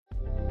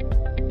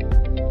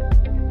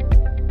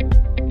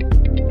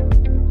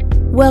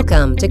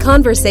Welcome to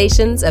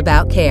Conversations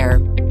About Care,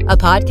 a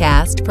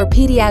podcast for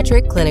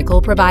pediatric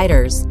clinical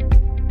providers.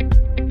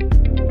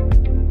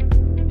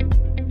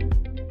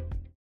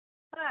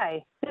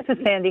 Hi, this is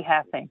Sandy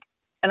Hassink,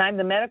 and I'm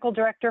the Medical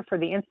Director for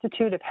the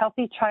Institute of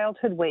Healthy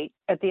Childhood Weight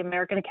at the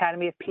American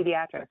Academy of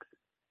Pediatrics.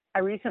 I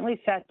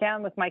recently sat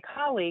down with my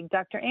colleague,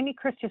 Dr. Amy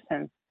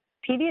Christensen,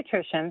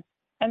 pediatrician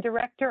and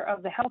Director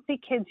of the Healthy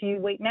Kids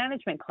U Weight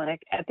Management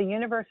Clinic at the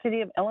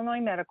University of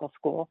Illinois Medical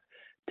School,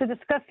 to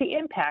discuss the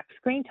impact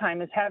screen time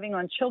is having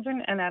on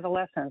children and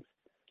adolescents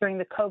during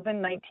the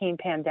COVID-19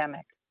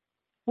 pandemic.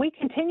 We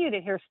continue to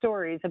hear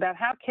stories about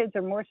how kids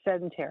are more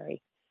sedentary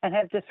and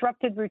have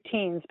disrupted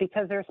routines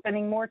because they're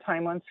spending more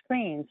time on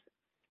screens.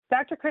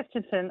 Dr.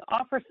 Christensen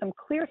offers some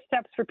clear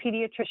steps for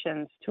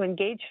pediatricians to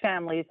engage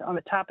families on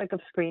the topic of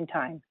screen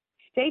time.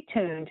 Stay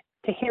tuned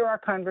to hear our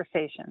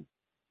conversation.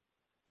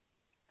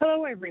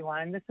 Hello,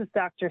 everyone. This is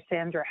Dr.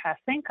 Sandra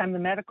Hassink. I'm the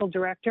Medical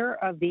Director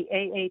of the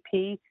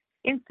AAP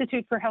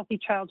Institute for Healthy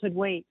Childhood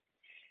Weight.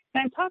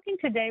 And I'm talking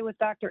today with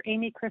Dr.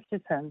 Amy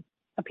Christensen,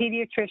 a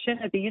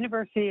pediatrician at the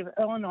University of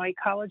Illinois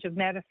College of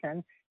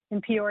Medicine in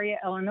Peoria,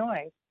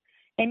 Illinois.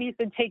 Amy's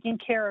been taking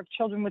care of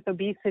children with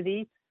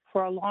obesity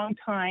for a long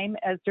time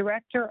as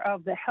director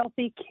of the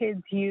Healthy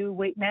Kids U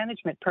Weight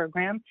Management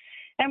Program.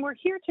 And we're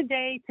here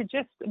today to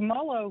just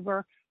mull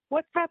over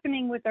what's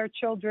happening with our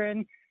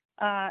children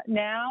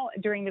now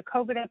during the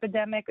COVID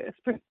epidemic,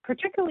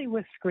 particularly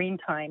with screen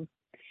time.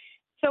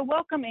 So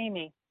welcome,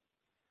 Amy.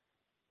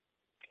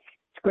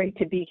 It's great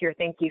to be here.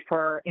 Thank you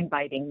for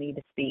inviting me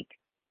to speak.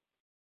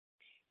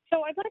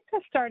 So I'd like to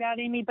start out,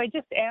 Amy, by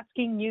just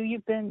asking you,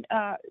 you've been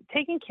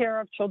taking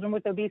care of children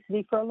with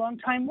obesity for a long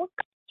time. What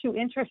got you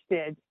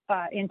interested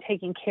in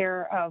taking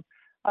care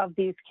of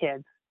these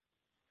kids?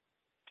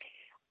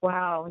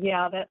 Wow,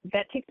 yeah,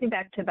 that takes me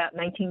back to about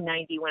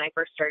 1990 when I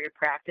first started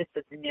practice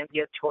as an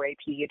ambulatory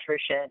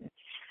pediatrician.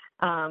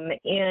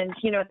 And,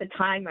 you know, at the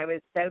time I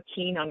was so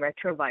keen on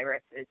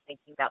retroviruses,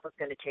 thinking that was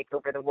going to take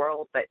over the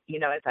world. But, you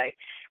know, as I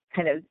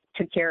kind of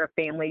took care of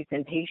families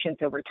and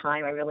patients over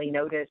time, I really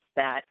noticed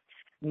that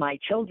my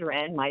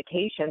children, my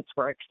patients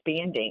were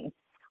expanding.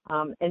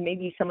 And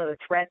maybe some of the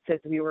threats as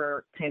we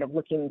were kind of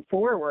looking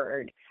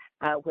forward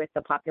with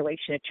the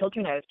population of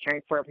children I was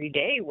caring for every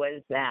day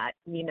was that,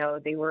 you know,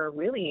 they were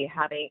really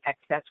having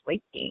excess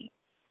weight gain.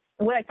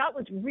 And what I thought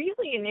was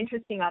really an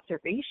interesting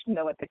observation,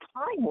 though, at the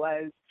time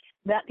was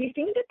that they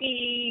seemed to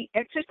be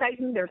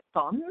exercising their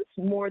thumbs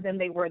more than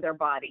they were their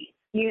bodies.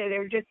 You know, they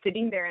were just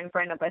sitting there in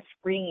front of a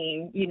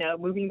screen, you know,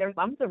 moving their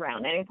thumbs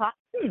around. And I thought,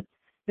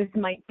 this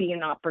might be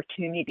an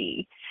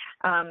opportunity.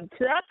 So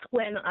that's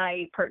when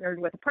I partnered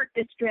with a park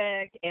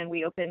district, and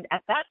we opened,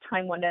 at that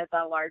time, one of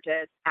the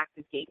largest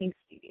active gaming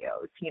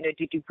studios, you know,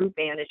 to do group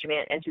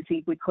management and to see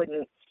if we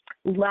couldn't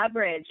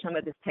leverage some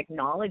of this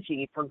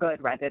technology for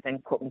good rather than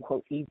quote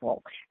unquote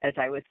evil, as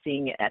I was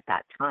seeing it at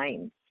that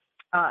time.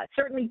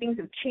 Certainly things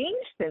have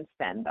changed since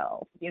then,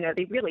 though. You know,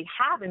 they really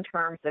have in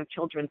terms of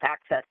children's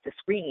access to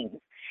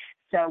screens.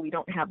 So we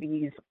don't have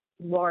these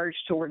large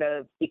sort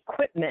of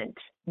equipment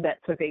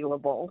that's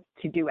available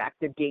to do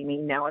active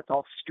gaming. Now it's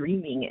all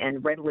streaming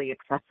and readily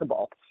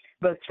accessible,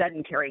 both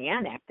sedentary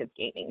and active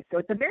gaming. So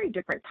it's a very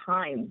different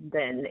time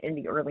than in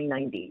the early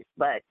 90s.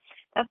 But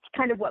that's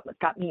kind of what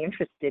got me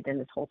interested in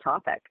this whole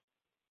topic.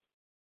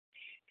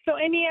 So,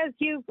 Amy, as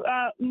you've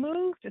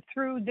moved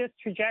through this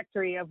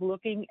trajectory of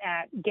looking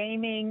at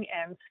gaming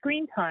and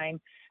screen time,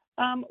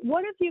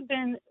 what have you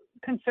been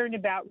concerned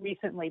about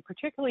recently,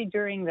 particularly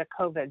during the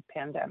COVID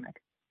pandemic?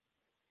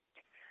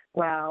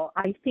 Well,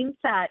 I think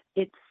that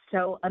it's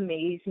so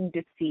amazing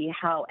to see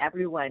how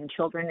everyone,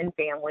 children and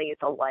families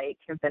alike,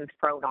 have been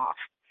thrown off.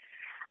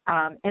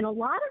 And a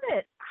lot of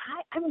it,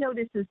 I've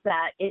noticed, is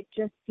that it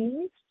just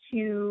seems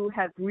to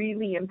have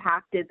really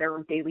impacted their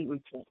daily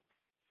routines.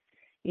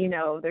 You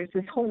know, there's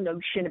this whole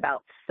notion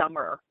about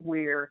summer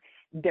where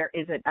there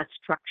isn't a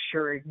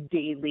structured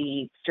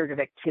daily sort of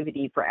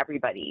activity for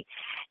everybody.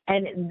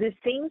 And the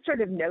same sort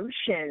of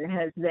notion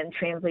has then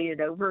translated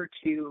over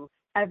to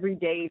every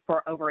day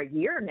for over a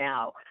year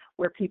now,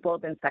 where people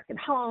have been stuck at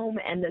home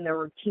and then their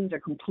routines are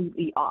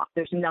completely off.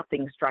 There's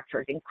nothing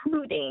structured,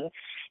 including,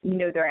 you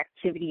know, their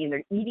activity and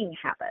their eating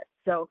habits.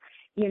 So,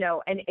 you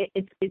know, and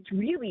it's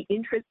really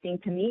interesting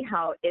to me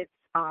how it's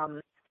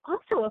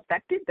also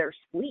affected their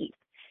sleep.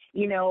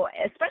 You know,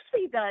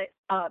 especially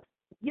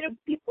you know,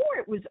 before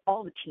it was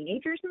all the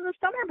teenagers in the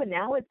summer, but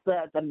now it's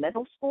the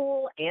middle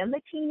school and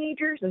the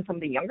teenagers and some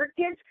of the younger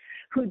kids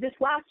who this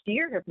last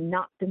year have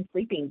not been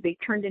sleeping. They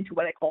turned into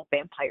what I call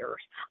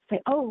vampires.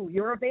 Say, oh,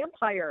 you're a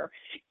vampire,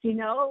 you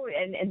know,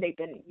 and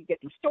you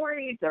get these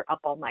stories. They're up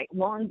all night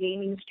long,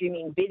 gaming,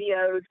 streaming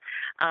videos,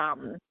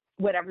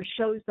 whatever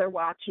shows they're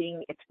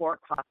watching. It's 4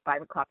 o'clock,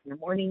 5 o'clock in the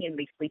morning, and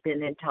they sleep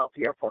in until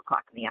 3 or 4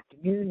 o'clock in the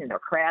afternoon, and they're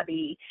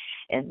crabby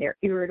and they're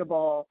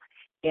irritable,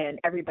 and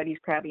everybody's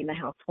crabby in the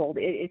household.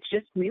 It's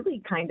just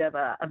really kind of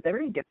a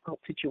very difficult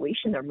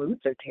situation. Their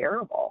moods are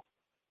terrible.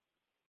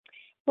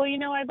 Well, you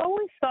know, I've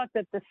always thought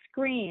that the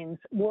screens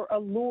were a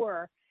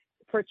lure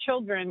for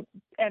children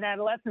and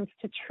adolescents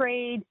to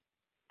trade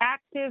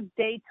active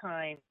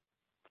daytime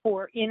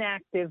for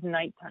inactive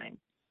nighttime.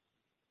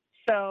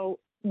 So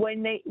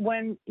when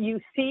you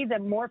see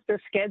them morph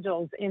their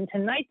schedules into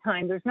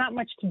nighttime, there's not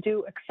much to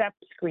do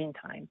except screen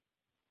time.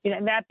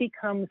 And that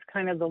becomes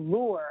kind of the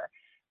lure,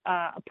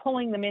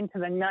 pulling them into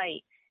the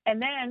night.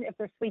 And then if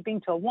they're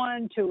sleeping till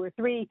 1, 2, or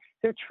 3,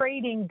 they're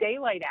trading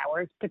daylight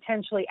hours,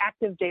 potentially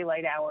active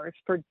daylight hours,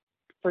 for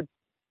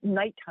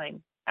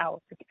nighttime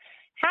hours.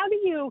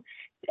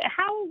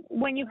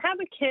 When you have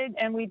a kid,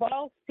 and we've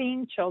all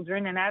seen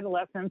children and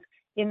adolescents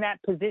in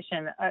that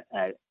position,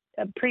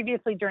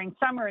 previously during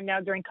summer and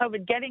now during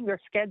COVID, getting their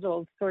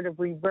schedules sort of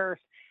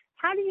reversed,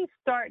 how do you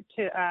start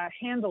to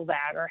handle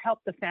that or help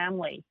the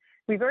family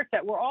reverse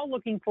that? We're all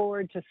looking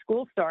forward to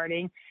school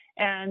starting,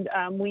 and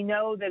we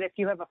know that if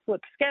you have a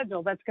flipped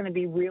schedule, that's going to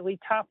be really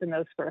tough in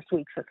those first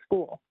weeks of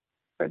school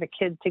for the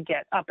kid to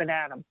get up and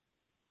at them.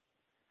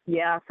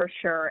 Yeah, for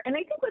sure. And I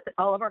think with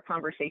all of our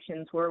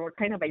conversations, we're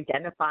kind of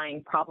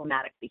identifying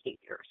problematic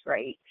behaviors,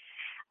 right?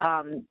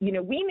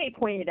 We may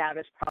point it out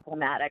as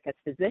problematic as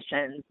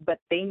physicians, but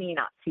they may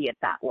not see it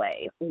that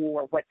way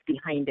or what's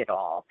behind it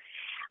all.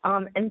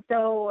 And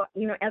so,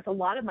 as a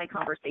lot of my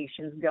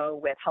conversations go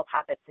with health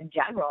habits in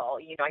general,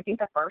 I think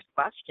the first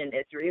question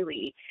is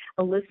really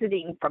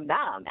eliciting from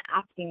them,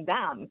 asking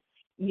them,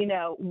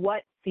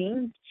 what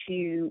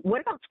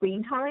about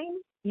screen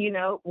time,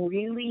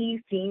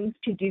 really seems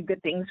to do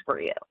good things for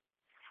you?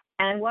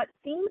 And what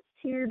seems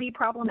to be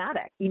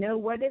problematic?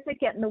 What does it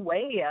get in the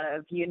way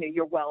of,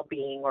 your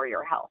well-being or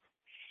your health?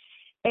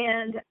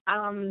 And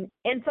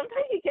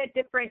sometimes you get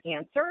different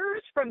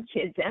answers from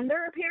kids and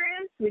their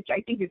parents, which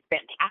I think is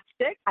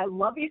fantastic. I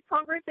love these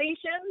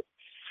conversations.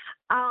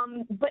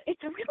 But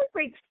it's a really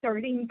great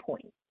starting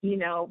point,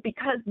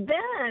 because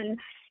then,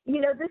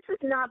 this is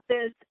not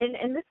this,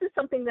 and this is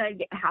something that I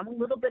have a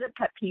little bit of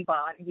pet peeve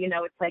on,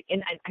 it's like,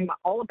 and I'm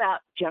all about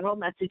general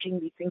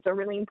messaging. These things are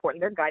really important.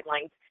 They're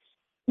guidelines.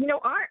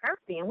 Our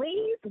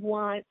families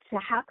want to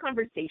have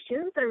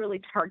conversations that are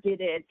really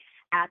targeted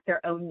at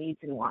their own needs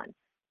and wants.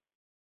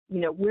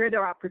 Where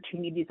their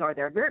opportunities are.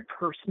 They're very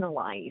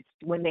personalized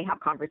when they have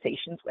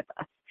conversations with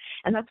us.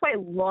 And that's why I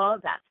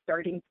love that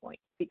starting point,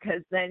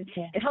 because then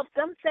it helps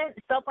them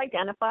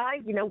self-identify,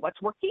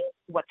 what's working,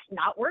 what's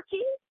not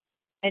working.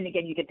 And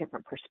again, you get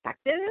different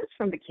perspectives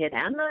from the kid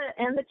and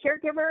the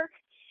caregiver.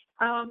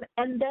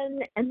 And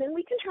then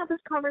we can have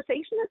this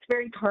conversation that's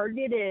very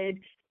targeted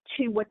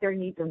to what their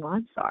needs and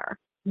wants are.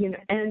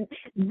 And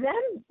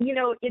then,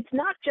 it's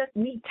not just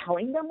me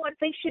telling them what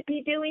they should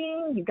be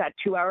doing. You've got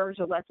 2 hours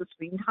or less of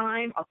screen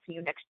time. I'll see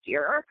you next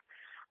year.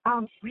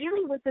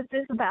 Really what this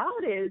is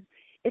about is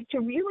to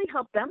really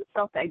help them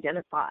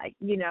self-identify,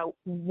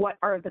 what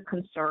are the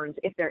concerns,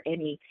 if there are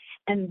any.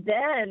 And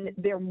then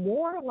they're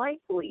more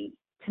likely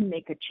to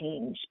make a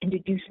change and to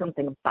do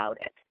something about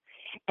it.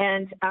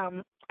 And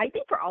I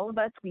think for all of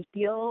us, we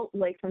feel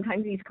like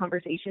sometimes these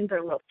conversations are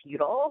a little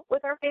futile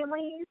with our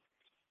families.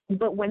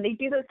 But when they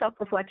do those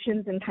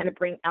self-reflections and kind of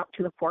bring out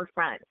to the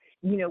forefront,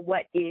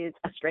 what is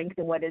a strength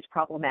and what is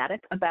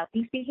problematic about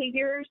these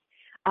behaviors,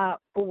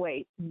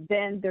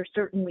 then they're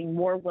certainly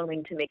more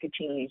willing to make a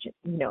change,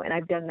 and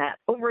I've done that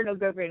over and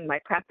over in my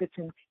practice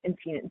and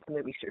seen it in some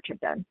of the research I've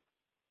done.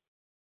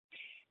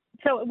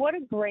 So what a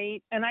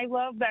great, and I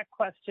love that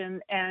question,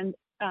 and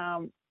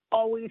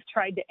always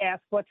tried to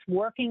ask what's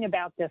working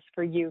about this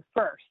for you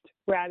first,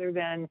 rather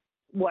than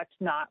what's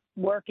not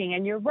working.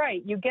 And you're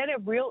right, you get a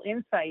real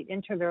insight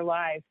into their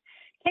lives.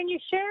 Can you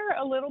share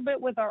a little bit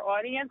with our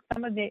audience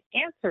some of the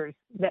answers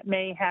that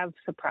may have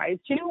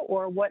surprised you,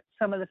 or what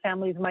some of the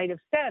families might have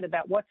said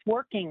about what's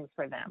working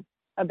for them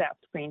about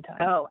screen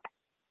time? Oh,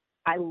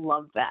 I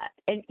love that.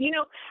 And,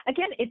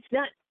 again, it's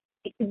not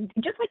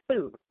just like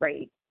food,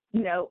 right?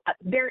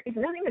 There is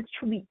nothing that's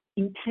truly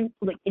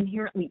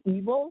inherently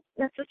evil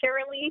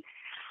necessarily.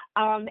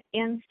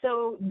 And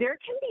so there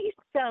can be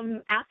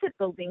some asset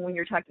building when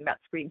you're talking about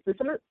screens. So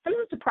some of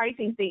the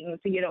surprising things,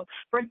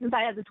 for instance,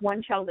 I had this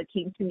one child that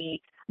came to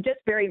me just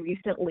very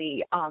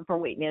recently for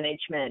weight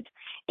management.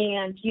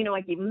 And, I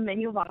gave him a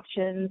menu of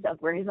options of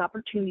where his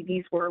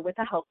opportunities were with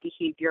the health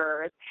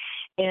behaviors.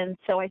 And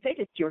so I said,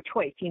 it's your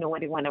choice.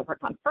 What do you want to work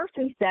on first?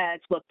 And he says,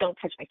 look, don't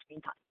touch my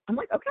screen time. I'm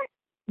like, okay,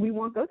 we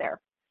won't go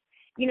there.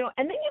 And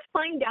then you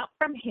find out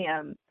from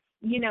him,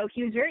 he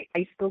was very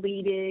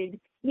isolated.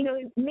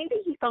 Maybe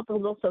he felt a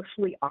little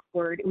socially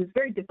awkward. It was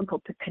very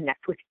difficult to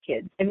connect with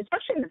kids, and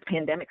especially in this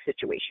pandemic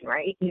situation,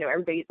 right?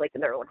 Everybody's like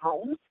in their own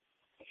homes.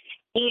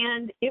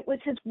 And it was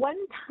his one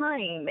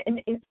time,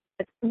 and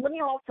let me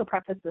also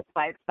preface this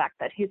by the fact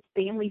that his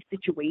family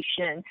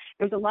situation,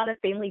 there was a lot of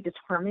family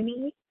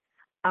disharmony.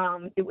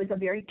 It was a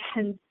very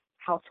tense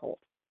household.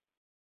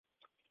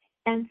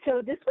 And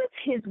so this was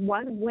his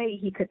one way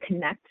he could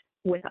connect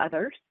with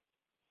others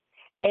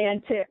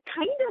and to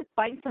kind of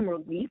find some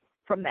relief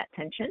from that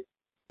tension.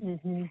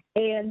 Mm-hmm.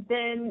 And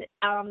then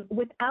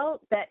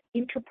without that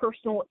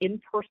interpersonal,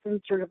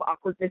 in-person sort of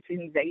awkwardness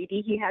and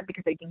anxiety he had,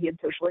 because I think he had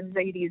social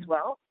anxiety as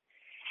well.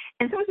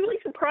 And so I was really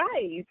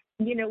surprised,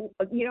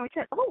 I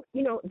said, oh,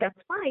 that's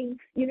fine.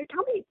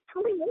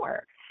 Tell me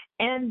more.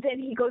 And then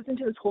he goes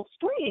into his whole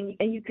story,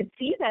 and you could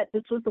see that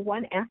this was the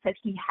one asset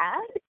he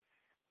had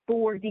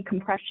for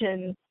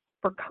decompression,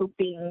 for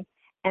coping,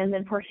 and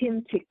then for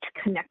him to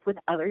connect with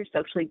others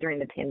socially during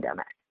the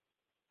pandemic.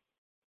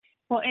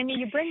 Well, Amy,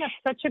 you bring up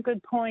such a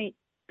good point,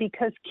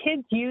 because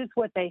kids use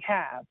what they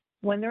have.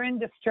 When they're in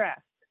distress,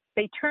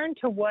 they turn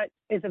to what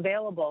is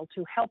available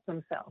to help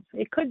themselves.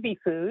 It could be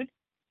food.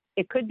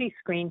 It could be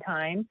screen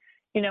time.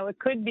 It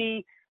could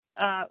be,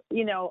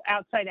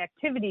 outside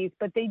activities,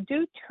 but they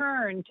do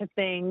turn to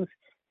things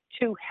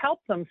to help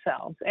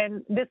themselves.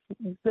 And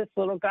this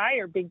little guy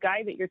or big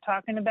guy that you're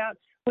talking about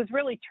was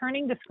really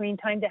turning to screen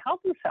time to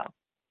help himself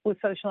with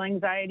social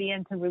anxiety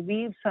and to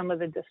relieve some of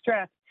the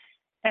distress.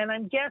 And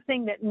I'm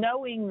guessing that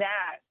knowing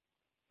that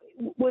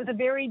was a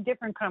very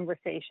different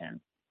conversation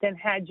than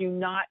had you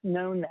not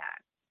known that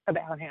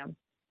about him.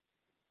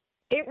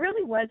 It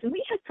really was. And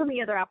we had so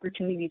many other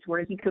opportunities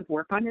where he could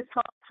work on his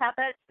health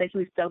habits that he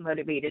was so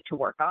motivated to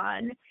work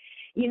on.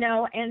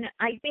 And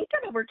I think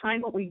that over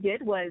time what we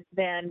did was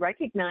then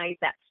recognize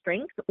that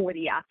strength or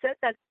the asset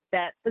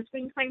that the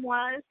screen time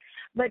was,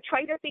 but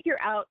try to figure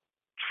out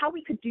how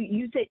we could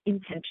use it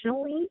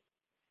intentionally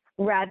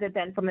rather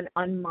than from an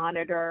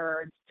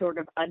unmonitored, sort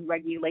of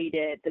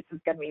unregulated, this is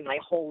going to be my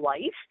whole life,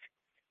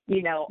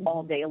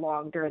 all day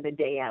long during the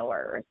day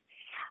hours.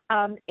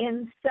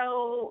 And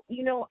so,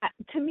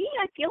 to me,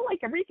 I feel like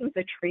everything's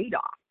a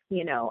trade-off,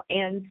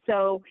 and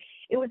so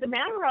it was a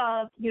matter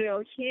of,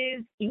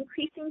 his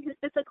increasing his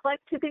physical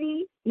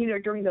activity,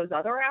 during those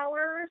other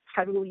hours.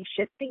 How do we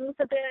shift things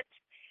a bit?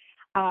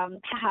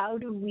 How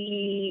do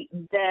we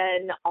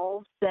then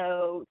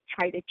also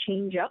try to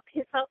change up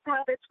his health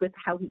habits with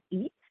how he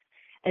eats?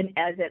 And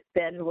as it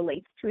then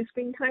relates to his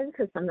screen time,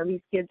 because some of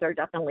these kids are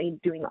definitely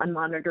doing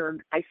unmonitored,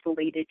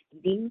 isolated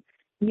eating,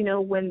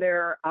 when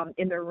they're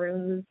in their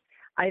rooms,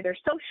 either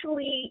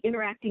socially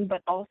interacting,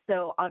 but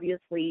also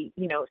obviously,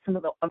 some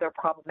of the other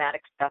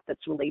problematic stuff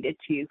that's related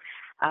to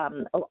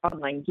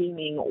online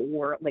gaming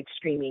or like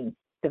streaming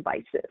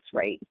devices,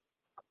 right?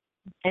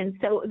 And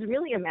so it was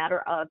really a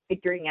matter of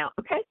figuring out,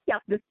 okay, yeah,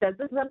 this does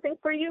something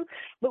for you,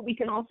 but we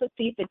can also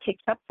see if it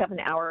takes up 7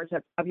 hours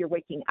of your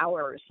waking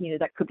hours,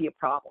 that could be a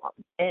problem.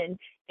 And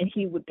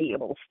he would be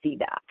able to see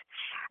that.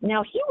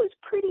 Now, he was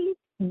pretty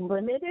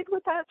limited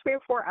with that 3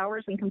 or 4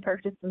 hours in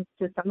comparison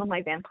to some of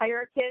my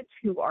vampire kids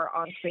who are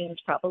on screens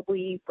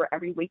probably for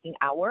every waking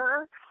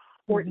hour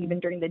or even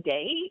during the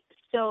day.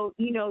 So,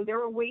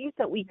 there are ways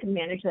that we can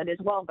manage that as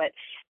well. But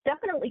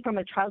definitely from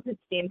a childhood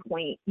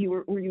standpoint, you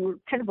were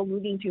kind of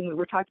alluding to, we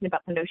were talking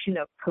about the notion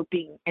of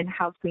coping and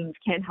how screens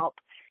can help.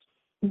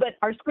 But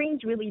are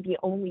screens really the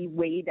only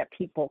way that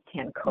people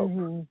can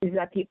cope? Is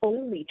that the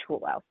only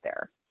tool out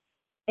there?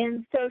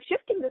 And so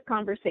shifting this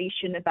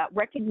conversation about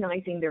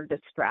recognizing their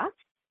distress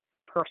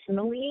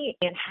personally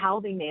and how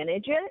they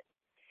manage it,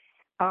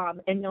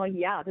 and knowing,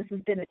 yeah, this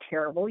has been a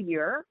terrible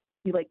year.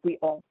 We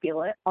all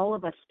feel it. All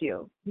of us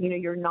do.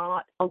 You're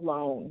not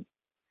alone.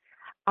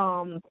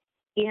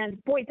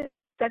 And boy, this is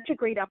such a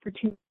great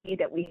opportunity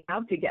that we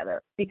have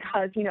together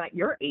because, at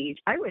your age,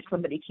 I wish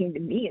somebody came to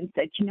me and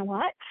said, you know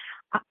what,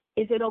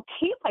 is it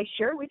okay if I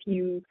share with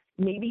you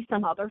maybe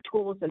some other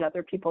tools that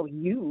other people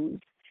use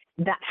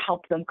that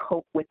help them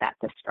cope with that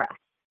distress?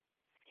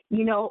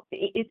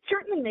 It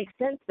certainly makes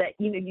sense that,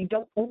 you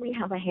don't only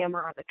have a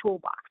hammer on the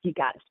toolbox. You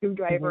got a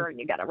screwdriver and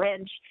you got a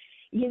wrench.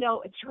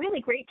 It's really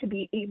great to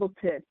be able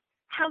to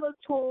have those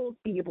tools,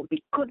 be able to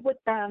be good with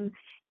them.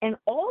 And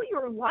all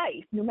your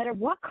life, no matter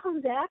what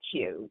comes at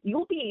you,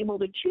 you'll be able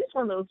to choose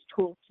one of those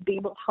tools to be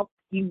able to help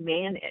you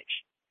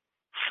manage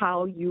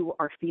how you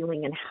are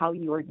feeling and how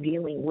you are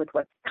dealing with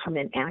what's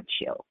coming at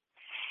you.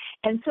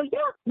 And so,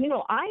 yeah,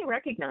 I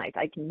recognize,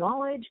 I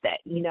acknowledge that,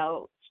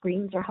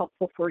 screens are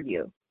helpful for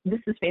you. This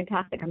is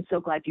fantastic. I'm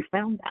so glad you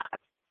found that.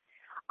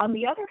 On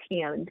the other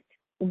hand,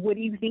 what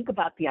do you think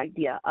about the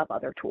idea of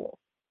other tools?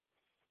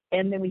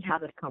 And then we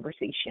have this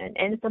conversation,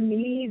 and it's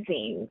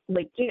amazing. And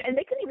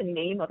they can even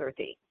name other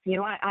things.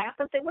 I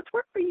often say, what's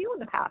worked for you in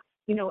the past?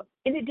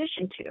 In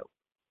addition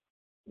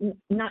to,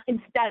 not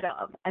instead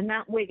of, and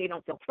that way they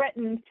don't feel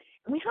threatened.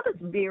 And we have this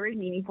very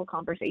meaningful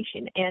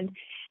conversation, and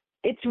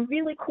it's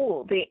really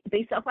cool.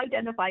 They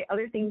self-identify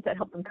other things that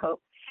help them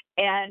cope,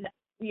 and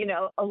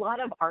a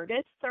lot of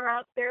artists are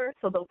out there,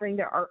 so they'll bring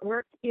their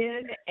artwork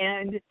in,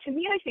 and to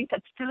me, I think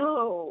that's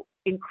so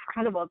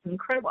incredible. It's an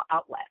incredible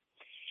outlet.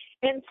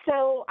 And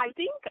so I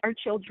think our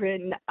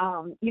children,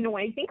 when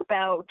I think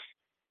about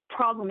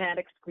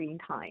problematic screen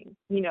time,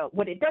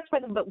 what it does for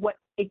them, but what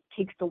it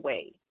takes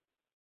away.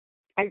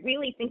 I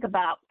really think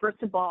about,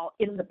 first of all,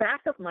 in the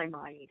back of my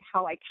mind,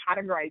 how I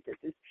categorize this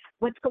is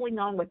what's going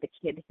on with the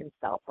kid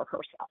himself or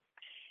herself.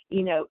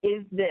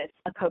 Is this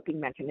a coping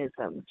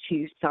mechanism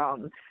to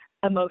some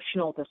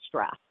emotional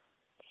distress?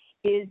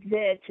 Is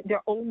it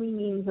their only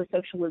means of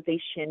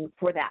socialization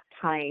for that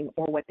time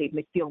or what they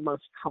feel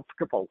most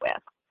comfortable with?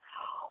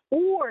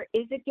 Or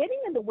is it getting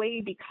in the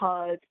way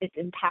because it's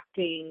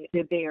impacting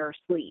their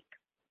sleep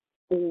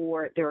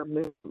or their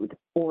mood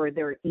or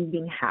their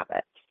eating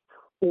habits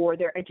or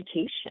their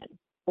education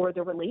or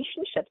their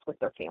relationships with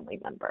their family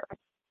members?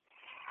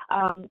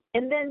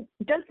 And then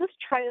does this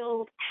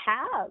child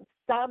have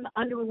some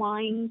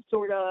underlying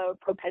sort of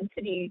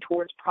propensity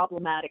towards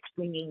problematic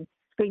screen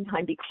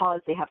time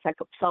because they have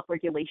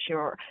self-regulation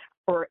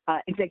or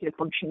executive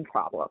function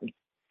problems,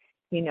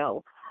 you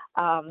know?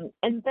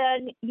 And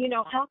then, you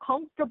know, how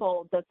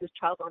comfortable does this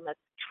child on the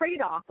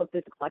trade-off of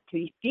physical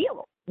activity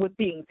feel with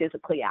being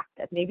physically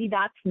active? Maybe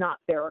that's not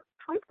their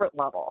comfort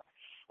level.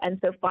 And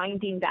so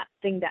finding that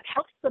thing that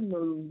helps them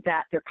move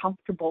that they're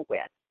comfortable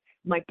with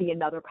might be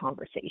another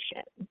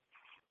conversation.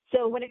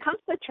 So when it comes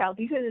to the child,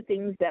 these are the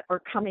things that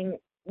are coming,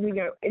 you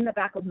know, in the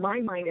back of my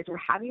mind as we're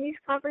having these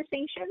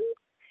conversations.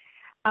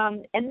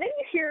 And then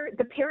you hear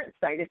the parent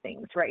side of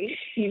things, right?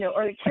 You know,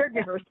 or the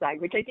caregiver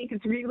side, which I think is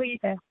really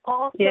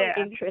also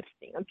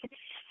interesting. Okay.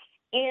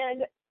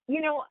 And,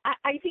 you know,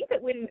 I think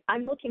that when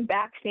I'm looking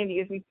back, Sandy,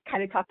 as we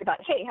kind of talked about,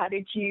 hey, how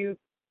did you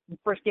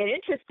first get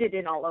interested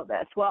in all of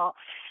this? Well,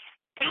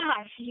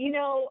 gosh, you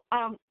know,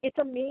 it's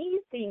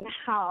amazing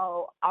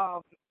how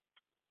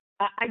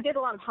I did a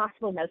lot of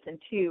hospital medicine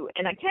too,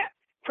 and I can't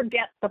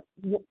forget the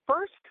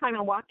first time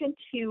I walked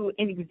into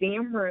an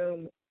exam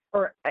room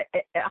or a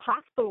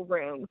hospital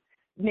room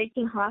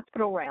making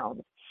hospital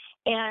rounds,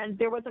 and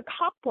there was a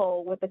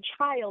couple with a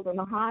child in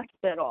the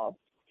hospital,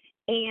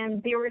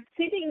 and they were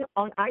sitting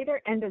on either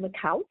end of the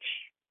couch.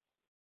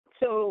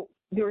 So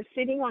they were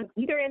sitting on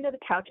either end of the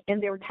couch,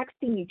 and they were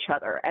texting each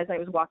other as I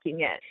was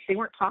walking in. They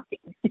weren't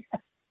talking.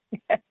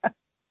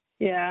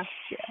 Yeah.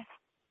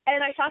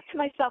 And I thought to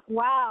myself,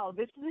 wow,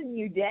 this is a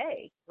new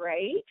day,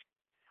 right?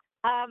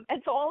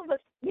 And so all of us,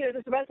 you know,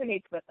 this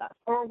resonates with us.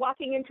 Or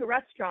walking into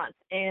restaurants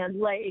and,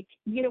 like,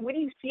 you know, what do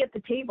you see at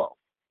the table?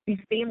 These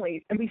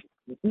families, and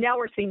now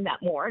we're seeing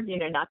that more, you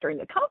know, not during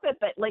the COVID,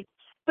 but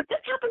this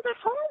happens at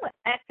home,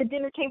 at the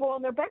dinner table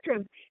in their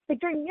bedrooms. Like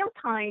during meal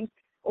times,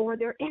 or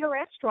they're in a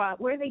restaurant,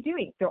 what are they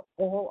doing? They're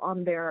all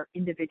on their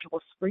individual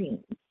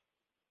screens.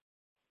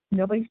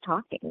 Nobody's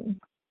talking.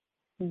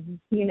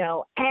 You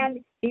know, and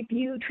if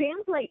you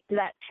translate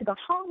that to the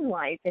home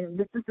life, and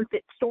this is the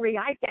story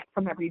I get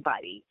from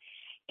everybody,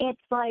 it's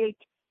like,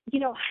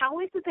 you know, how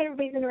is it that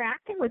everybody's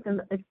interacting with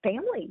them as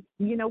family?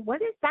 You know,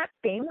 what is that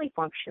family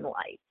function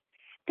like?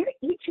 They're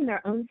each in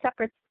their own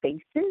separate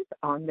spaces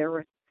on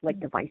their like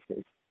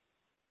devices.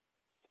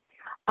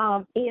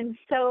 And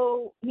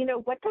so, you know,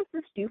 what does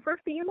this do for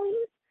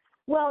families?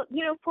 Well,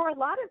 you know, for a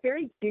lot of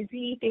very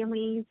busy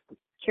families,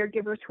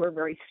 caregivers who are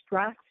very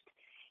stressed,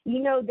 you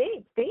know,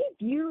 they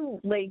view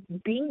like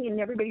being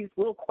in everybody's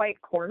little quiet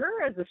corner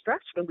as a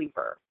stress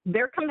reliever.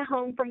 They're coming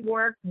home from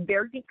work,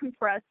 they're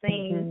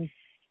decompressing.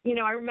 You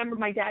know, I remember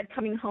my dad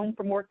coming home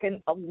from work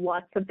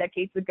lots of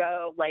decades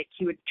ago, like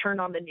he would turn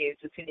on the news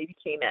as soon as he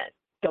came in.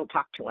 Don't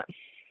talk to him,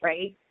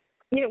 right?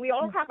 You know, we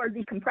all have our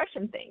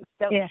decompression things.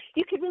 So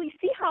you can really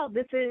see how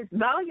this is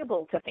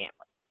valuable to families.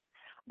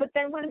 But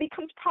then when it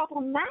becomes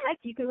problematic,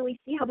 you can really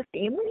see how the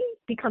family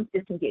becomes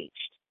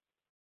disengaged.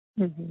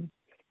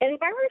 And if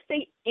I were to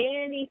say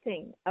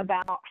anything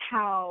about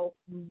how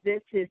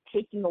this is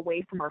taking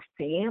away from our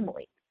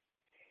family,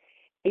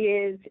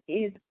 is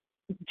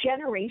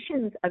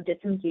generations of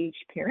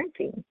disengaged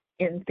parenting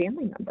in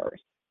family members.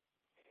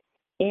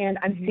 And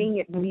I'm seeing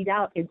it bleed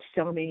out in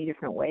so many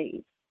different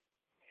ways.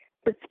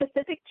 But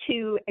specific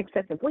to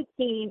excessive weight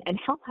gain and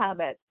health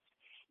habits,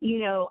 you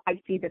know, I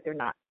see that they're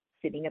not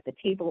sitting at the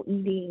table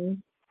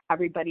eating.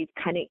 Everybody's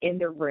kind of in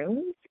their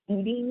rooms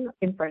eating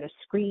in front of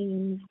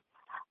screens.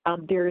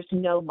 There's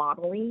no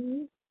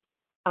modeling.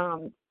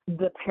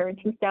 The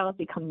parenting style has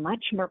become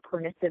much more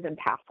permissive and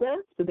passive.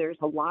 So there's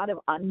a lot of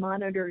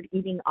unmonitored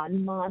eating,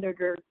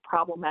 unmonitored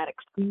problematic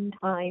screen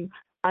time,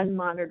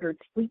 unmonitored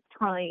sleep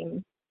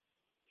time.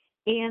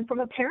 And from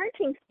a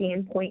parenting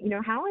standpoint, you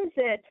know, how is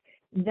it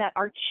that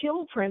our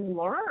children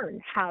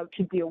learn how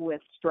to deal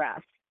with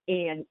stress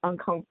and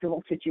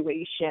uncomfortable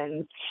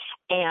situations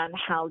and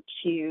how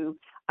to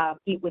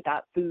eat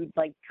without food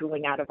like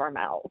drooling out of our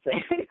mouths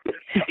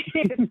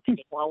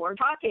while we're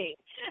talking?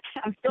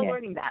 I'm still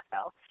learning that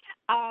though.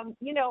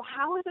 You know,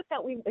 how is it that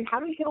how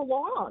do we get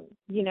along?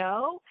 You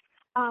know,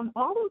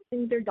 all those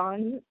things are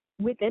done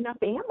within a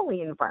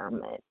family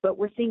environment, but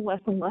we're seeing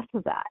less and less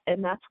of that.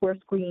 And that's where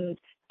screens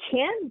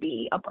can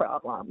be a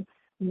problem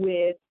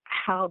with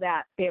how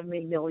that family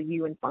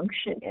milieu and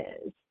function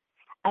is.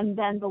 And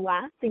then the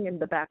last thing in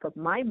the back of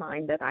my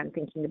mind that I'm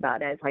thinking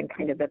about as I'm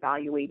kind of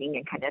evaluating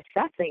and kind of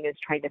assessing is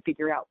trying to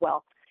figure out,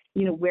 well,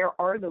 you know, where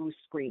are those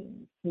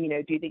screens? You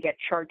know, do they get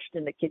charged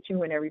in the kitchen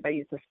when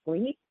everybody's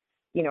asleep?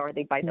 You know, are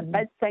they by the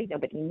bedside?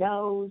 Nobody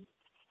knows.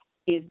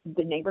 Is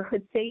the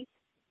neighborhood safe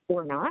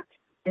or not?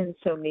 And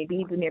so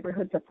maybe the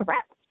neighborhood's a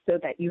threat so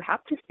that you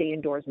have to stay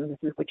indoors and this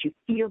is what you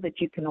feel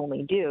that you can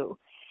only do.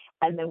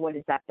 And then what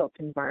is that built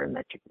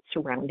environment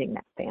surrounding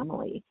that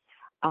family?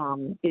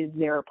 Is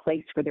there a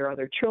place for their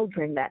other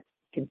children that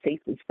can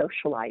safely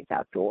socialize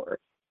outdoors,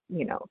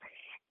 you know?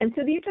 And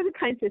so these are the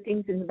kinds of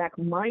things in the back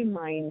of my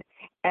mind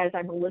as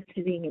I'm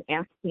eliciting and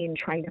asking and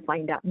trying to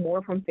find out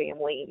more from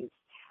families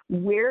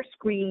where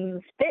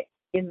screens fit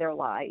in their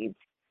lives.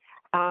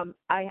 I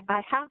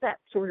have that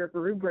sort of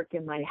rubric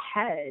in my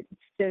head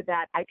so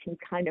that I can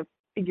kind of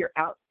figure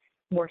out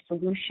more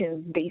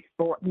solutions based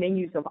or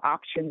menus of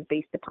options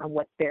based upon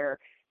what their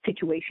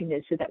situation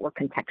is so that we're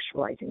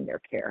contextualizing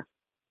their care.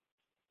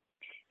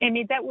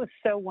 Amy, that was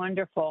so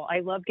wonderful. I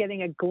love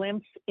getting a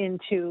glimpse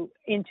into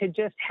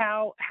just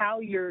how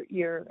you're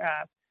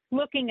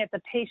looking at the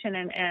patient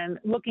and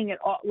looking at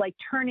all, like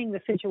turning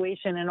the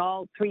situation in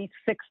all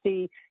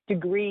 360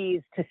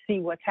 degrees to see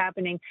what's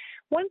happening.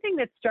 One thing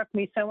that struck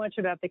me so much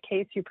about the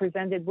case you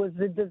presented was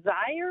the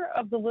desire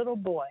of the little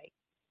boy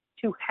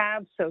to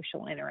have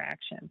social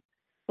interaction,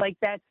 like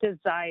that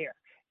desire.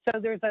 So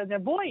there's an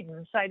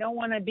avoidance. I don't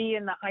want to be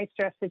in the high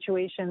stress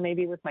situation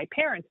maybe with my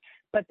parents,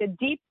 but the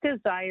deep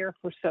desire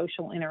for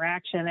social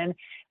interaction. And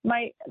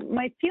my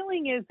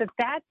feeling is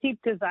that deep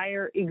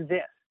desire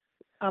exists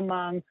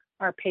among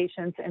our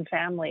patients and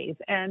families.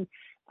 And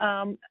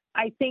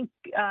I think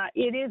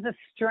it is a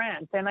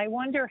strength. And I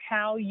wonder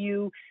how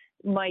you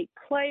might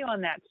play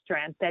on that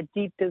strength, that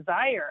deep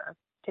desire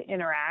to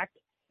interact.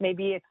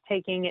 Maybe it's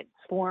taking its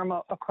form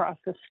across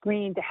the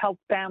screen to help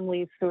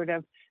families sort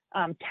of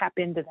tap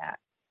into that.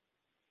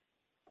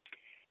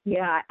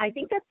 Yeah, I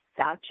think that's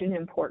such an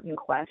important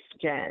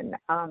question.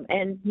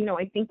 And,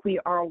 I think we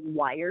are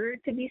wired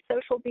to be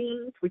social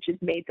beings, which has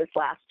made this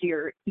last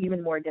year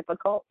even more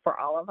difficult for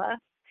all of us.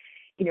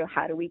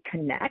 How do we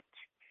connect?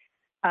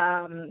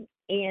 And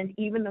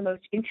even the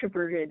most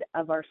introverted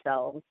of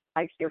ourselves,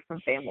 I hear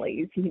from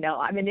families,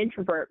 I'm an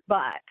introvert,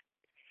 but.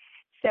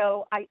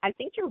 So I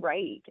think you're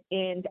right.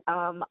 And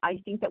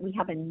I think that we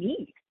have a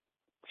need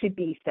to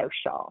be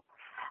social.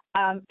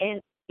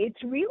 And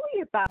it's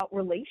really about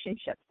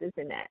relationships,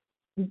 isn't it?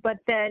 But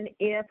then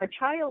if a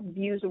child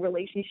views a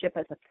relationship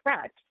as a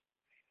threat,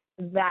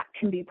 that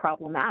can be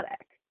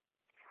problematic.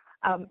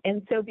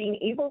 And so being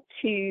able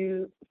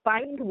to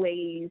find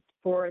ways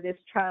for this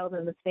child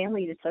and this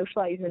family to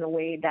socialize in a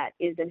way that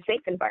is a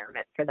safe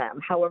environment for them,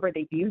 however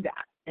they view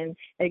that. And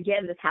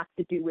again, this has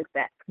to do with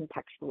that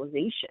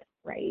contextualization,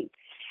 right?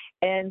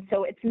 And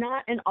so it's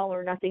not an all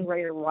or nothing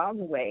right or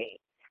wrong way.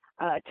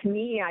 To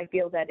me, I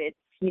feel that it's,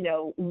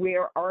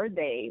 where are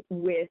they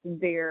with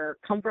their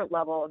comfort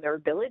level and their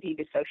ability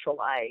to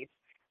socialize,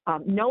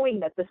 knowing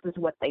that this is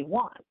what they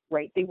want,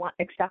 right? They want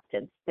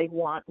acceptance, they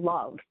want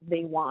love,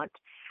 they want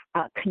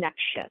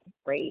connection,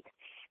 right?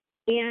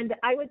 And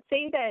I would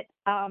say that,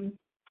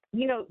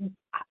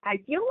 I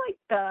feel like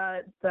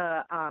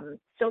the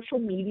social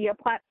media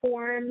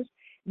platforms,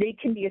 they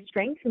can be a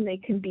strength and they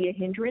can be a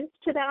hindrance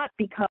to that,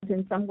 because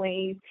in some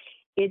ways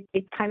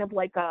it's kind of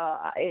like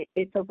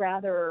it's a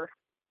rather,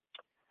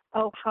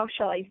 how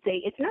shall I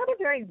say, it's not a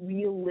very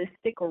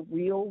realistic or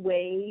real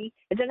way.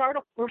 It's an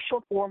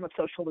artificial form of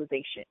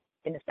socialization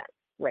in a sense,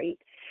 right?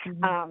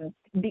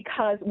 Mm-hmm.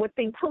 Because what's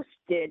being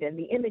posted and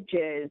the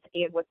images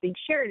and what's being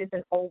shared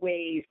isn't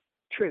always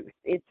truth.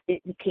 It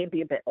can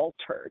be a bit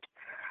altered.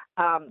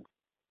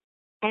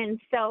 And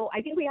so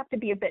I think we have to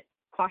be a bit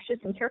cautious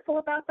and careful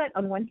about that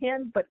on one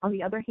hand, but on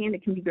the other hand,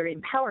 it can be very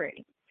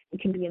empowering. It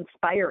can be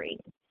inspiring.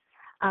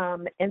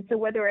 And so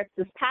whether it's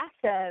this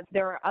passive,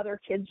 there are other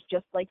kids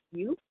just like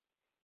you,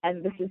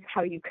 and this is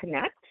how you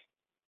connect,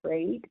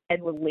 right,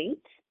 and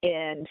relate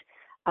and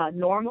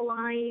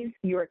normalize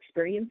your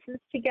experiences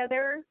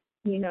together,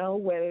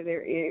 whether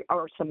there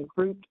are some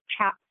group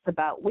chats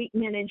about weight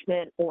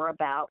management or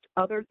about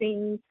other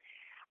things,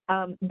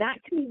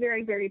 that can be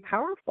very, very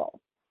powerful.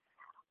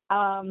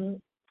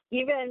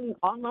 Even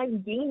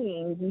online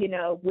gaming,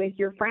 with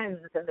your friends,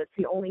 and it's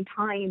the only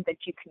time that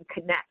you can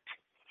connect.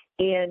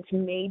 And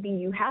maybe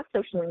you have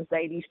social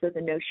anxiety, so the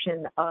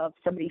notion of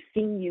somebody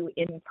seeing you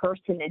in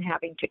person and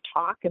having to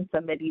talk and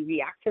somebody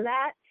react to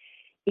that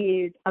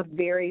is a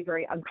very,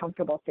 very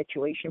uncomfortable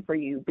situation for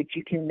you. But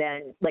you can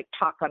then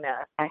talk on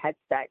a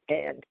headset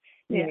and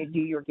do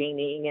your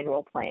gaming and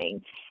role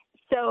playing.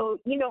 So,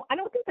 I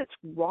don't think that's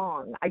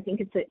wrong. I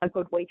think it's a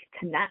good way to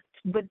connect.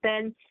 But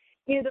then,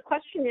 the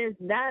question is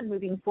then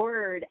moving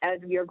forward as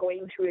we are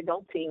going through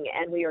adulting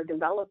and we are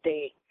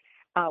developing,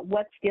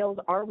 what skills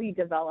are we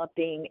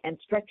developing and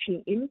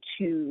stretching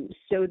into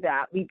so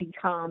that we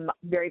become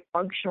very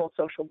functional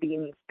social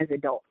beings as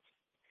adults,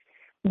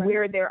 right,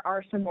 where there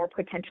are some more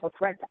potential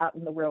threats out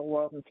in the real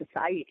world and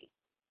society.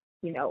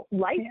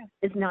 Life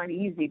is not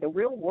easy. The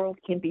real world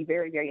can be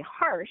very, very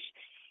harsh.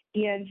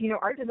 And,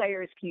 our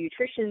desire as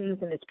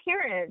pediatricians and as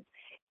parents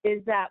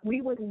is that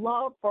we would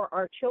love for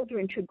our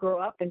children to grow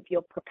up and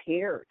feel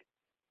prepared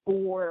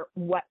for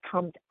what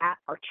comes at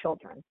our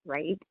children,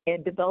 right?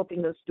 And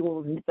developing those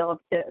tools and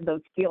develop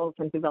those skills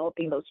and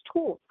developing those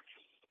tools.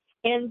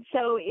 And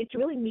so it's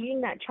really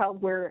meeting that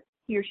child where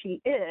he or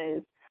she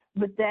is,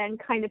 but then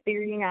kind of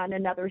figuring out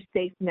another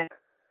safe next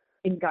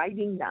and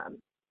guiding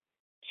them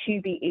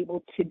to be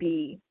able to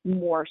be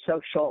more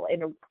social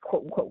in a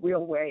quote unquote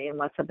real way and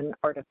less of an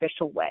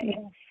artificial way,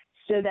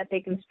 so that they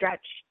can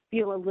stretch,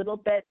 feel a little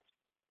bit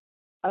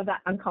of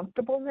that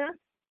uncomfortableness,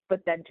 but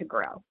then to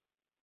grow.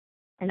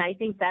 And I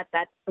think that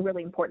that's a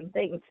really important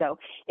thing. So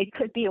it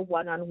could be a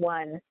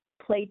one-on-one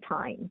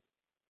playtime,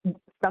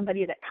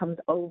 somebody that comes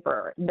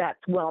over that's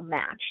well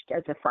matched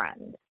as a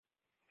friend.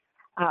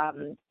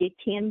 It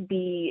can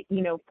be,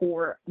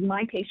 for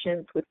my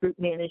patients with group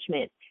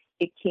management,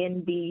 it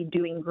can be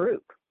doing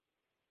group,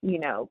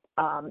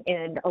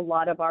 and a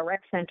lot of our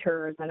rec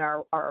centers and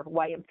our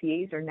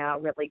YMCAs are now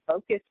really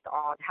focused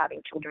on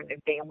having children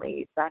and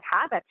families that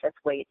have excess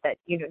weight, that,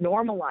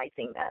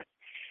 normalizing this.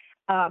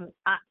 I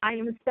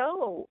am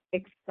so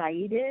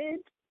excited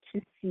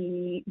to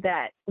see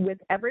that with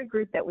every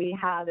group that we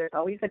have, there's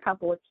always a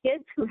couple of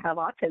kids who have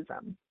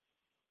autism.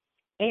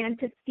 And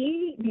to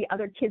see the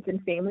other kids and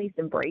families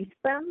embrace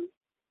them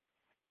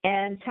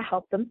and to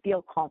help them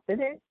feel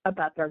confident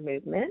about their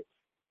movements,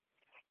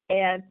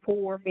 and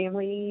for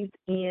families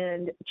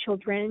and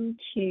children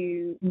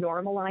to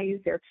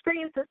normalize their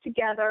experiences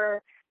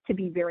together, to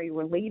be very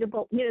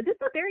relatable. This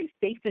is a very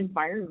safe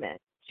environment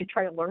to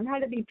try to learn how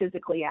to be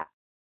physically active,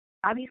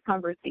 have these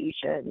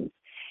conversations.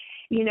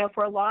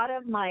 For a lot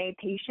of my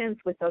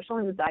patients with social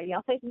anxiety,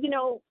 I'll say,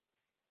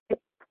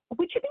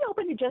 would you be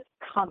open to just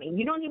coming?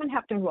 You don't even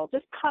have to enroll.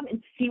 Just come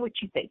and see what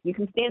you think. You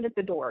can stand at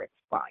the door. It's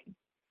fine.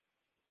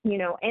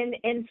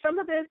 And some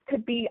of this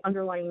could be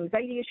underlying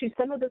anxiety issues.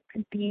 Some of this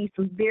could be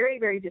some very,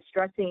 very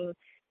distressing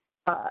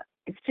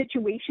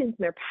situations in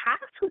their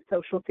past with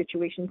social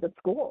situations at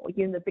school.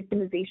 The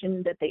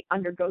victimization that they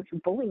undergo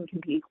through bullying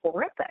can be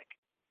horrific.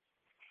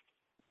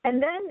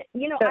 And then,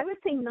 I would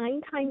say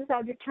 9 times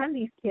out of 10,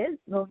 these kids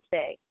will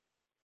stay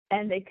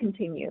and they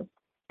continue.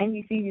 And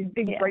you see these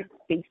big, bright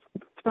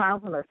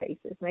smiles on their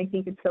faces. And I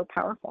think it's so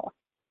powerful.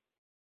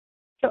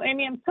 So,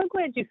 Amy, I'm so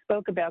glad you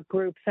spoke about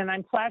groups. And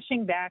I'm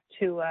flashing back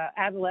to an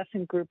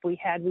adolescent group we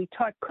had. We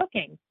taught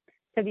cooking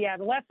to the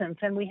adolescents.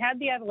 And we had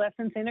the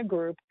adolescents in a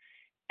group.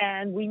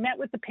 And we met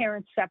with the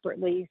parents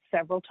separately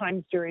several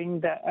times during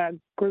the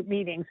group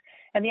meetings.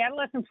 And the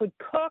adolescents would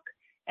cook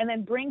and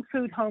then bring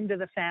food home to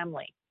the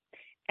family.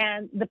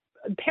 And the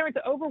parents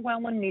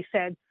overwhelmingly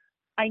said,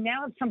 I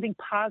now have something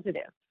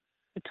positive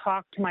to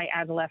talk to my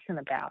adolescent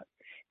about.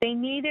 They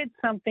needed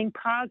something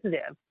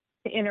positive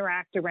to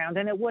interact around.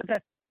 And it was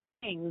a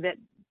thing that,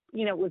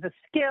 it was a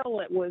skill.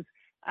 It was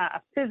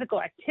a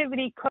physical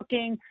activity.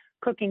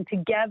 Cooking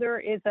together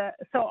is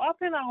so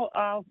often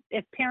I'll,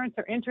 if parents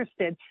are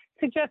interested,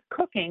 suggest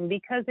cooking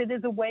because it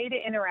is a way to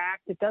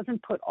interact. It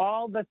doesn't put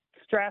all the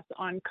stress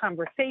on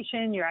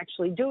conversation. You're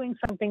actually doing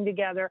something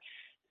together.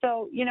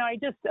 So, I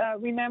just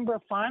remember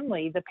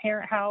fondly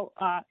how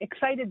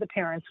excited the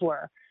parents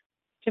were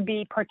to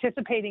be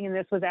participating in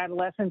this with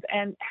adolescents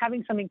and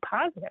having something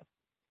positive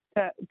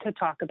to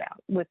talk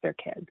about with their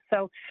kids.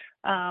 So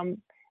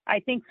I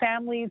think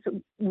families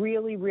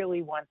really,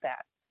 really want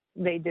that.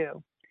 They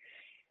do.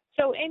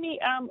 So, Amy,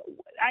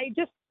 I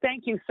just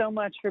thank you so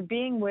much for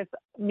being with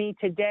me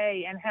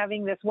today and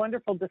having this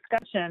wonderful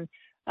discussion.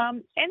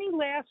 Any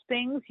last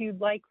things you'd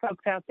like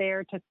folks out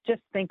there to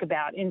just think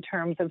about in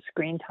terms of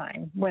screen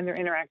time when they're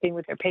interacting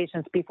with their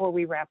patients before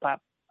we wrap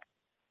up?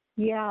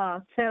 Yeah.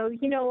 So,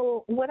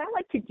 what I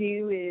like to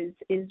do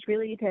is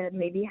really to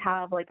maybe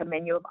have like a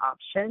menu of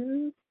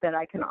options that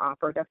I can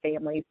offer to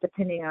families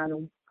depending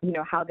on,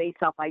 how they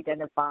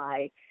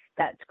self-identify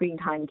that screen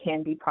time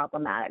can be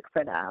problematic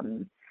for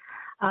them.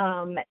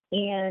 And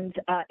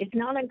it's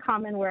not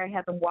uncommon where I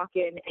have them walk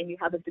in and you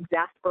have this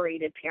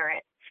exasperated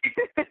parent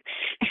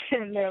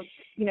and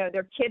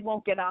their kid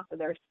won't get off of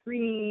their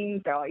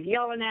screens. They're all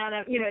yelling at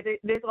them.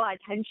 There's a lot of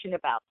tension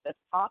about this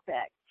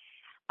topic.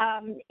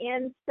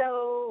 And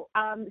so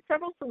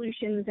several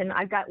solutions, and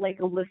I've got like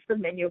a list of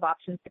menu of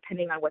options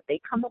depending on what they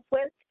come up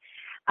with.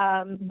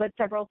 But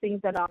several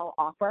things that I'll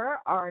offer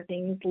are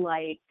things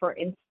like, for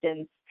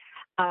instance,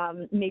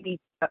 maybe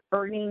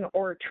earning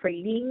or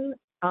trading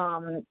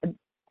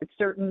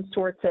certain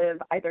sorts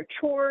of either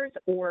chores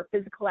or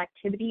physical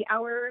activity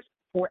hours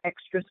for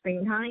extra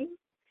screen time.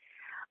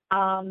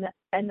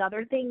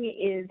 Another thing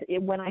is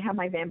when I have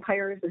my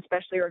vampires,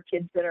 especially our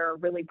kids that are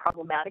really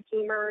problematic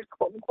gamers,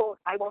 quote unquote,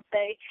 I will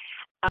say,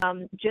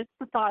 just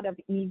the thought of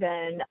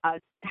even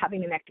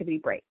having an activity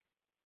break.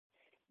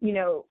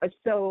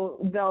 So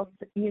they'll,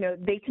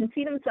 they can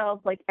see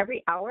themselves like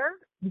every hour,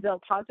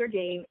 they'll pause their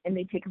game and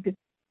they take a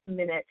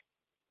 15-minute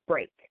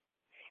break.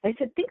 And I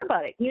said, think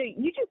about it. You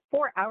do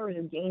 4 hours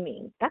of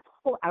gaming. That's a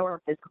whole hour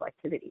of physical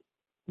activity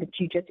that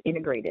you just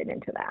integrated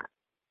into that.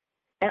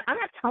 And I'm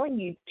not telling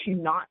you to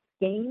not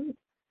game.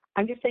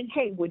 I'm just saying,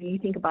 hey, what do you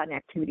think about an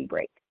activity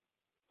break?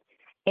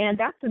 And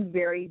that's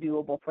very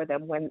doable for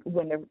them when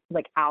they're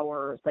like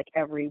hours, like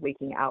every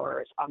waking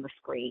hours on the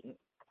screen.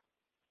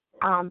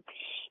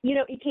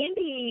 It can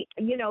be,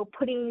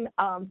 putting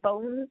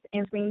phones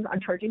and screens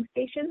on charging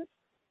stations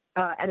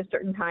at a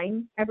certain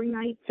time every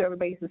night so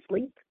everybody's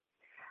asleep.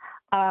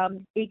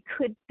 It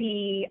could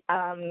be,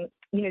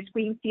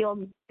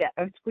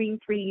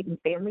 screen-free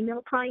family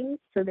meal times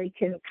so they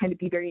can kind of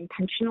be very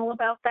intentional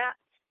about that.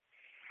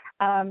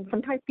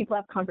 Sometimes people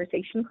have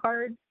conversation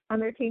cards on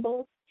their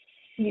tables,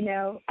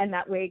 and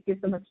that way it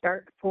gives them a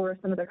start for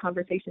some of their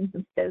conversations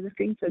instead of the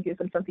screen, so it gives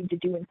them something to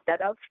do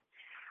instead of.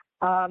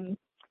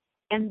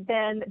 And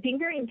then being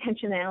very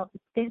intentional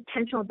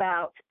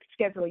about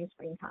scheduling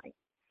screen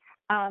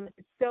time.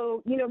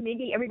 So,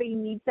 maybe everybody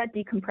needs that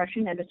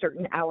decompression at a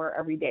certain hour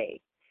every day.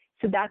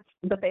 So that's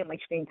the family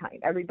screen time.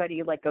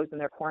 Everybody like goes in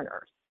their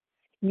corners,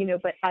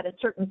 but at a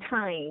certain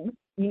time,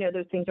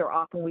 those things are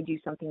off and we do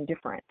something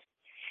different.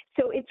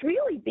 So it's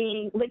really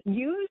being like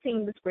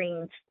using the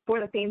screens for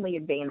the family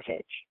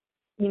advantage,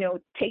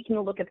 taking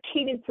a look at the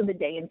cadence of the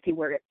day and see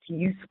where it's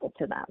useful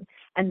to them.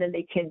 And then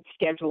they can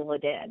schedule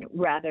it in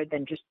rather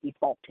than just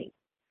defaulting,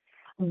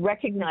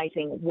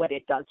 recognizing what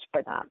it does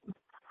for them.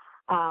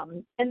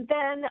 And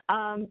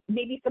then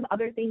maybe some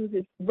other things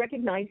is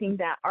recognizing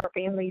that our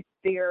families,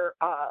 their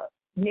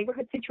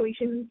neighborhood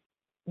situations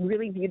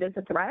really viewed as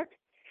a threat.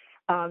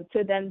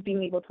 So then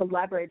being able to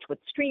leverage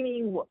what's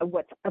streaming,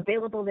 what's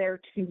available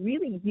there to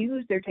really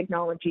use their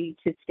technology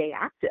to stay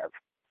active.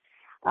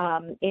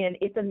 And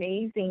it's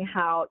amazing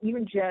how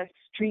even just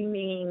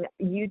streaming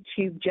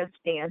YouTube Just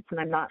Dance, and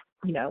I'm not,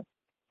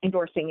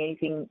 endorsing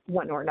anything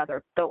one or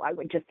another, though I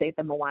would just say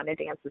the Moana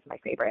dance is my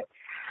favorite.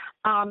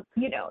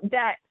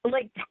 That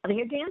like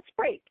having a dance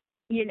break,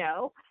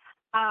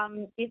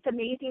 it's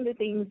amazing the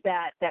things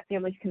that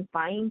families can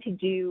find to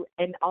do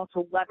and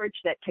also leverage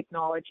that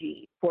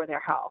technology for their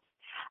health,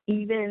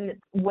 even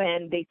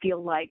when they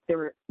feel like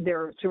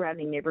their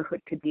surrounding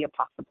neighborhood could be a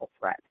possible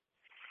threat.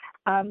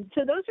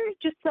 So those are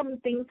just some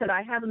things that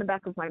I have in the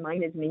back of my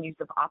mind as menus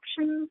of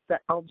options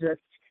that I'll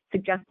just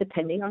suggest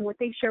depending on what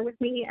they share with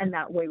me, and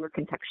that way we're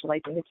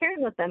contextualizing and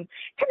sharing with them,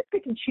 kind of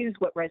pick and choose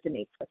what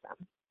resonates with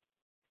them.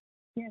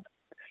 Yes.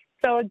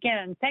 So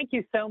again, thank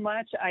you so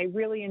much. I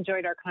really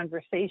enjoyed our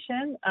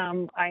conversation.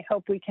 I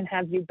hope we can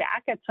have you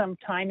back at some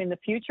time in the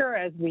future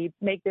as we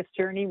make this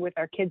journey with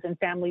our kids and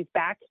families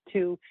back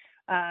to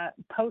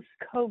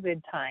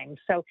post-COVID time.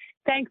 So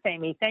thanks,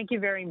 Amy. Thank you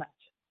very much.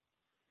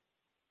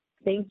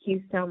 Thank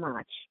you so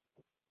much.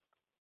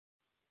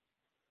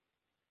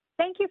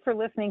 Thank you for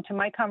listening to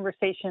my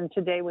conversation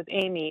today with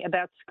Amy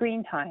about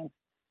screen time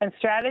and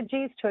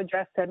strategies to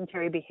address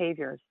sedentary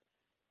behaviors.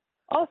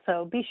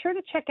 Also, be sure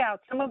to check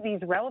out some of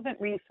these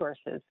relevant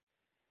resources,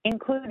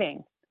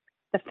 including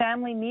the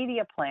Family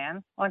Media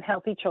Plan on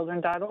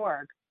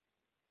healthychildren.org,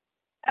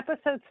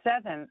 Episode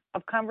 7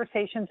 of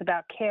Conversations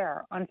About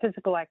Care on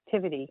Physical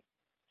Activity,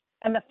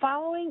 and the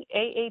following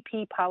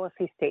AAP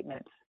policy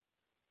statements: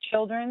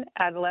 children,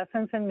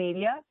 adolescents, and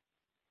media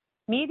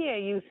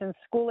use in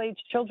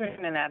school-aged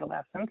children and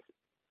adolescents,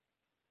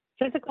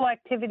 physical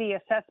activity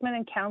assessment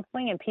and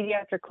counseling in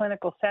pediatric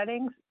clinical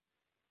settings,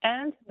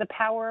 and the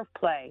power of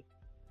play,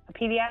 a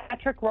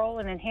pediatric role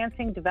in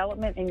enhancing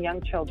development in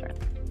young children.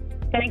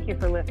 Thank you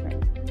for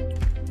listening.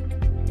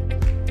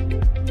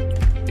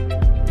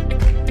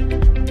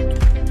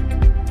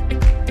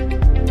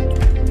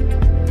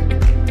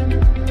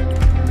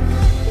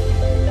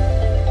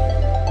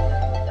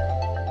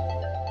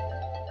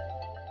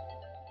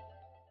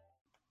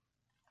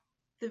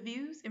 The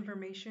views,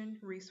 information,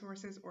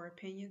 resources, or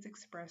opinions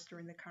expressed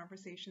during the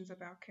Conversations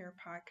About Care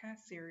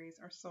podcast series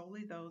are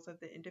solely those of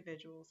the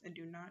individuals and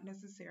do not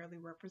necessarily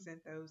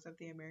represent those of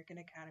the American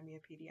Academy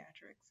of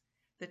Pediatrics.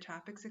 The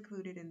topics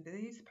included in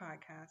these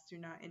podcasts do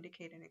not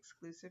indicate an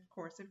exclusive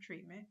course of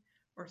treatment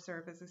or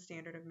serve as a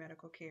standard of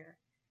medical care.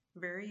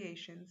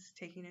 Variations,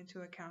 taking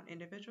into account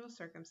individual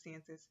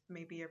circumstances,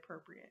 may be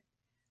appropriate.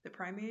 The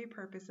primary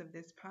purpose of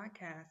this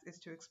podcast is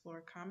to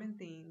explore common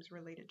themes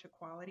related to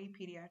quality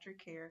pediatric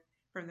care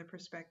from the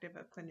perspective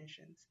of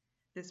clinicians.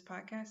 This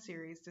podcast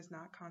series does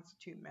not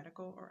constitute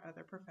medical or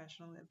other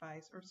professional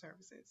advice or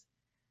services.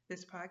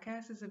 This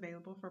podcast is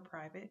available for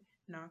private,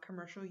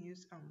 non-commercial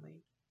use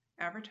only.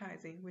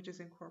 Advertising, which is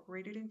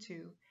incorporated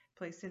into,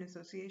 placed in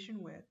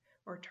association with,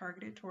 or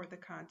targeted toward the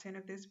content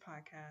of this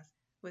podcast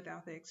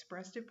without the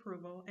expressed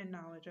approval and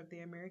knowledge of the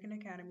American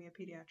Academy of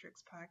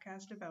Pediatrics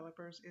podcast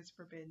developers is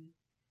forbidden.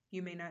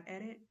 You may not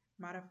edit,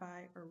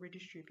 modify, or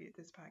redistribute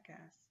this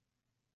podcast.